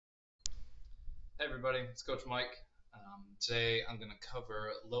Hey everybody, it's Coach Mike. Today I'm going to cover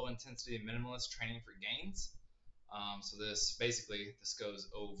low intensity minimalist training for gains. So this goes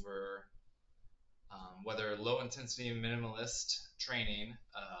over whether low intensity minimalist training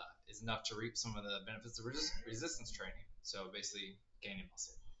is enough to reap some of the benefits of resistance training. So basically gaining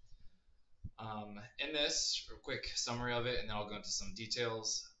muscle. In this, a quick summary of it, and then I'll go into some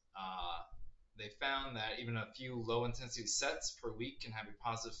details. They found that even a few low intensity sets per week can have a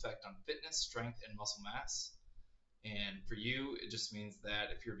positive effect on fitness, strength, and muscle mass. And for you, it just means that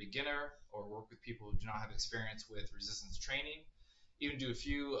if you're a beginner or work with people who do not have experience with resistance training, even do a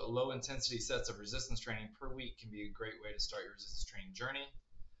few low intensity sets of resistance training per week can be a great way to start your resistance training journey.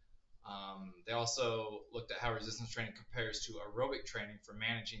 They also looked at how resistance training compares to aerobic training for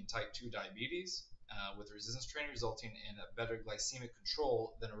managing type 2 diabetes, with resistance training resulting in a better glycemic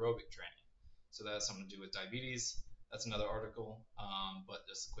control than aerobic training. So that has something to do with diabetes. That's another article, but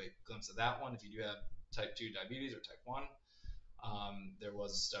just a quick glimpse of that one. If you do have type 2 diabetes or type 1, there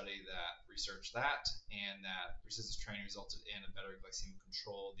was a study that researched that, and that resistance training resulted in a better glycemic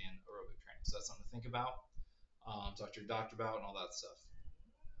control than aerobic training. So that's something to think about, talk to your doctor about, and all that stuff.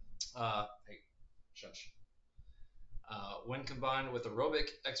 Hey, shush. When combined with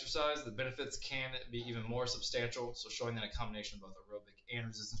aerobic exercise, the benefits can be even more substantial. So, showing that a combination of both aerobic and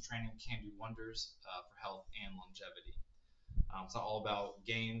resistance training can do wonders for health and longevity. It's not all about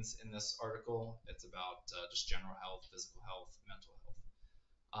gains in this article. It's about just general health, physical health, mental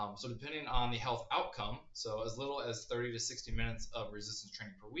health. So depending on the health outcome, so as little as 30 to 60 minutes of resistance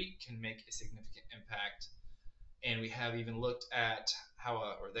training per week can make a significant impact. And we have even looked at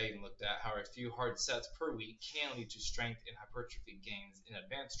they even looked at how a few hard sets per week can lead to strength and hypertrophy gains in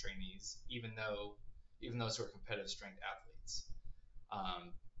advanced trainees, even those who are competitive strength athletes.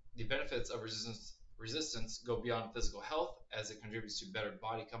 The benefits of resistance go beyond physical health, as it contributes to better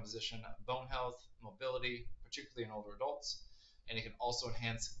body composition, bone health, mobility, particularly in older adults, and it can also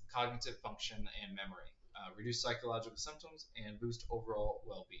enhance cognitive function and memory, reduce psychological symptoms, and boost overall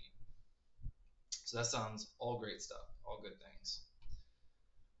well-being. So that sounds all great stuff, all good things.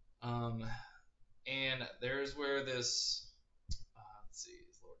 And there's where this, let's see,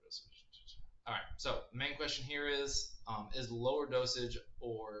 is lower dosage. All right, so the main question here is lower dosage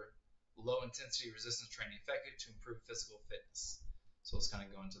or low intensity resistance training effective to improve physical fitness? So let's kind of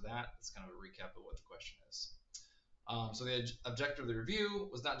go into that. It's kind of a recap of what the question is. So the objective of the review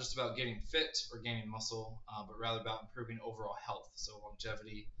was not just about getting fit or gaining muscle, but rather about improving overall health, so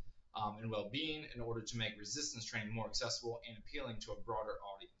longevity and well-being, in order to make resistance training more accessible and appealing to a broader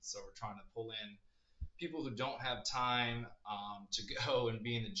audience. So we're trying to pull in people who don't have time to go and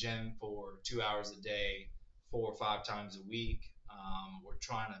be in the gym for 2 hours a day, 4 or 5 times a week. We're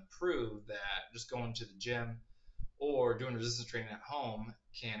trying to prove that just going to the gym or doing resistance training at home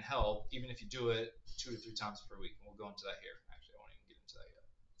can help, even if you do it 2 to 3 times per week. And we'll go into that here. Actually, I won't even get into that yet.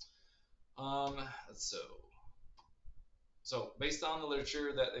 So based on the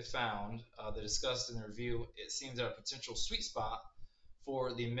literature that they found, they discussed in the review, it seems that a potential sweet spot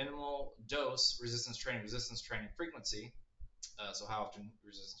for the minimal dose resistance training frequency, so how often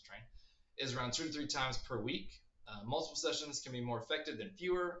resistance train, is around 2 to 3 times per week. Multiple sessions can be more effective than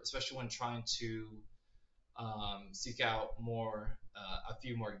fewer, especially when trying to seek out a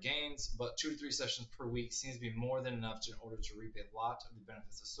few more gains, but 2 to 3 sessions per week seems to be more than enough in order to reap a lot of the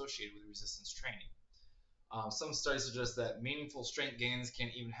benefits associated with resistance training. Some studies suggest that meaningful strength gains can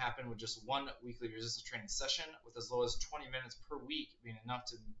even happen with just one weekly resistance training session, with as low as 20 minutes per week being enough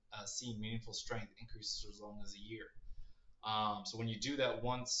to see meaningful strength increases for as long as a year. So when you do that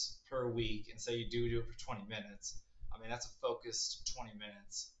once per week, and say you do it for 20 minutes, I mean, that's a focused 20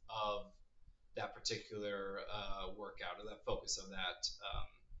 minutes of that particular workout, or that focus of that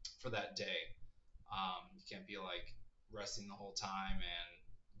for that day. You can't be like resting the whole time and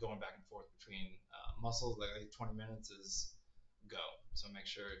going back and forth between muscles. Like 20 minutes is go. So make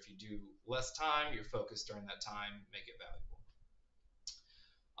sure if you do less time, you're focused during that time, make it valuable.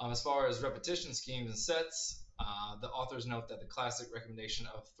 As far as repetition schemes and sets, the authors note that the classic recommendation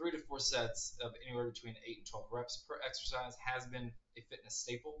of 3 to 4 sets of anywhere between 8 and 12 reps per exercise has been a fitness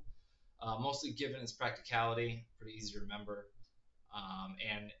staple, mostly given its practicality, pretty easy to remember,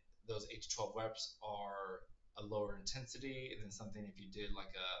 and those 8 to 12 reps are a lower intensity than something if you did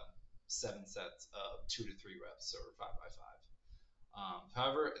like a 7 sets of 2 to 3 reps or 5 by 5.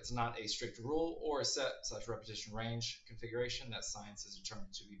 However, it's not a strict rule or a set/repetition range configuration that science has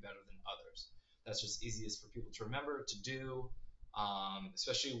determined to be better than others. That's just easiest for people to remember, to do,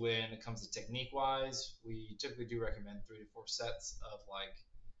 especially when it comes to technique-wise. We typically do recommend 3 to 4 sets of like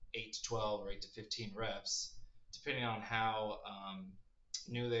 8 to 12 or 8 to 15 reps, depending on how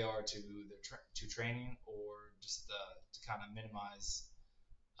new they are to to training, or just to kind of minimize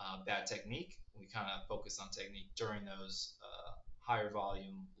bad technique. We kind of focus on technique during those higher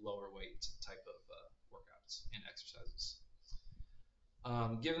volume, lower weight type of workouts and exercises.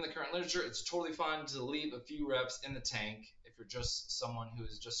 Given the current literature, it's totally fine to leave a few reps in the tank if you're just someone who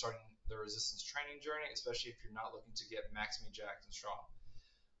is just starting the resistance training journey, especially if you're not looking to get maximally jacked and strong.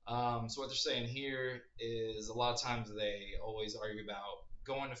 So what they're saying here is a lot of times they always argue about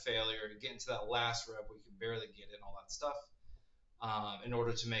going to failure, getting to that last rep where you can barely get it and all that stuff, in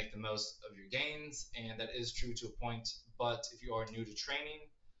order to make the most of your gains. And that is true to a point, but if you are new to training,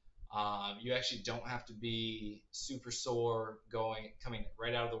 you actually don't have to be super sore coming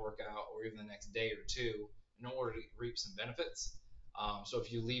right out of the workout or even the next day or two in order to reap some benefits. So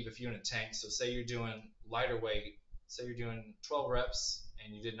if you leave a few in a tank, so say you're doing lighter weight, say you're doing 12 reps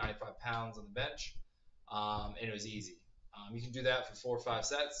and you did 95 pounds on the bench, and it was easy. You can do that for 4 or 5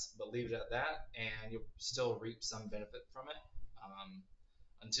 sets, but leave it at that, and you'll still reap some benefit from it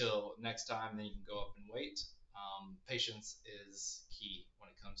until next time. Then you can go up in weight. Patience is key when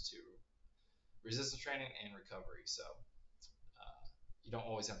it comes to resistance training and recovery. So you don't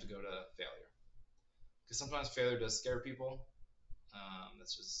always have to go to failure, because sometimes failure does scare people.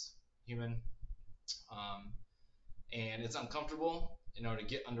 That's just human, and it's uncomfortable. To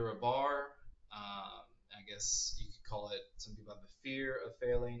get under a bar, I guess you could call it. Some people have a fear of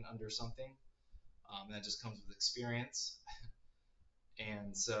failing under something. That just comes with experience,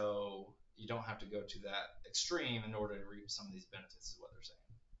 and so you don't have to go to that extreme in order to reap some of these benefits, is what they're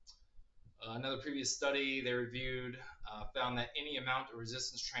saying. Another previous study they reviewed found that any amount of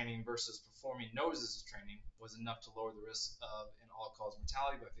resistance training versus performing no resistance training was enough to lower the risk of an all-cause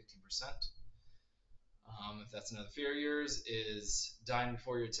mortality by 15%. If that's another fear of yours, is dying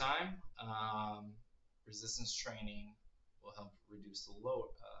before your time, resistance training will help reduce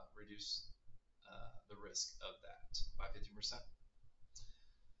the risk of that by 15%.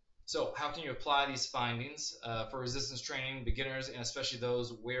 So how can you apply these findings for resistance training? Beginners, and especially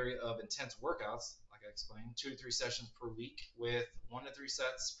those wary of intense workouts, like I explained, 2 to 3 sessions per week with 1 to 3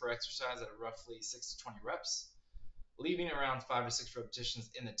 sets per exercise at roughly 6 to 20 reps. Leaving around 5 to 6 repetitions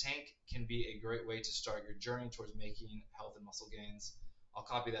in the tank can be a great way to start your journey towards making health and muscle gains. I'll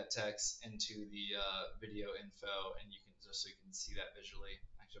copy that text into the video info, and you can just so you can see that visually.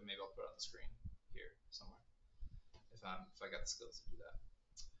 Actually, maybe I'll put it on the screen here somewhere if I got the skills to do that.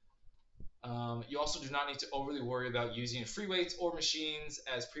 You also do not need to overly worry about using free weights or machines,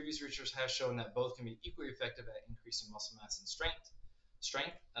 as previous research has shown that both can be equally effective at increasing muscle mass and strength.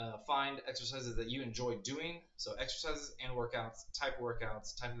 Find exercises that you enjoy doing, so exercises and workouts, type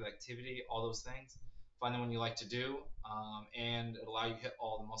of activity, all those things. Find the one you like to do, and it allow you to hit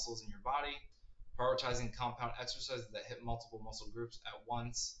all the muscles in your body. Prioritizing compound exercises that hit multiple muscle groups at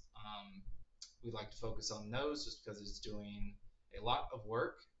once. We like to focus on those just because it's doing a lot of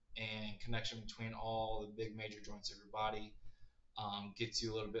work, and connection between all the big major joints of your body gets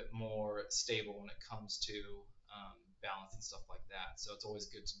you a little bit more stable when it comes to balance and stuff like that. So it's always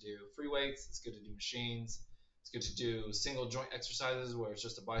good to do free weights, it's good to do machines, it's good to do single joint exercises where it's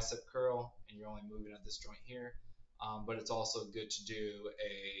just a bicep curl and you're only moving at this joint here, but it's also good to do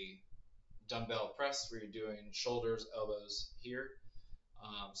a dumbbell press where you're doing shoulders, elbows here,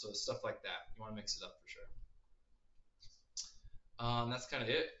 so stuff like that. You want to mix it up for sure. That's kind of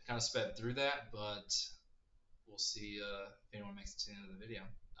it. Kind of sped through that, but we'll see if anyone makes it to the end of the video.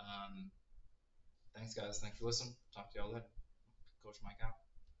 Thanks, guys. Thanks for listening. Talk to y'all later. Coach Mike out.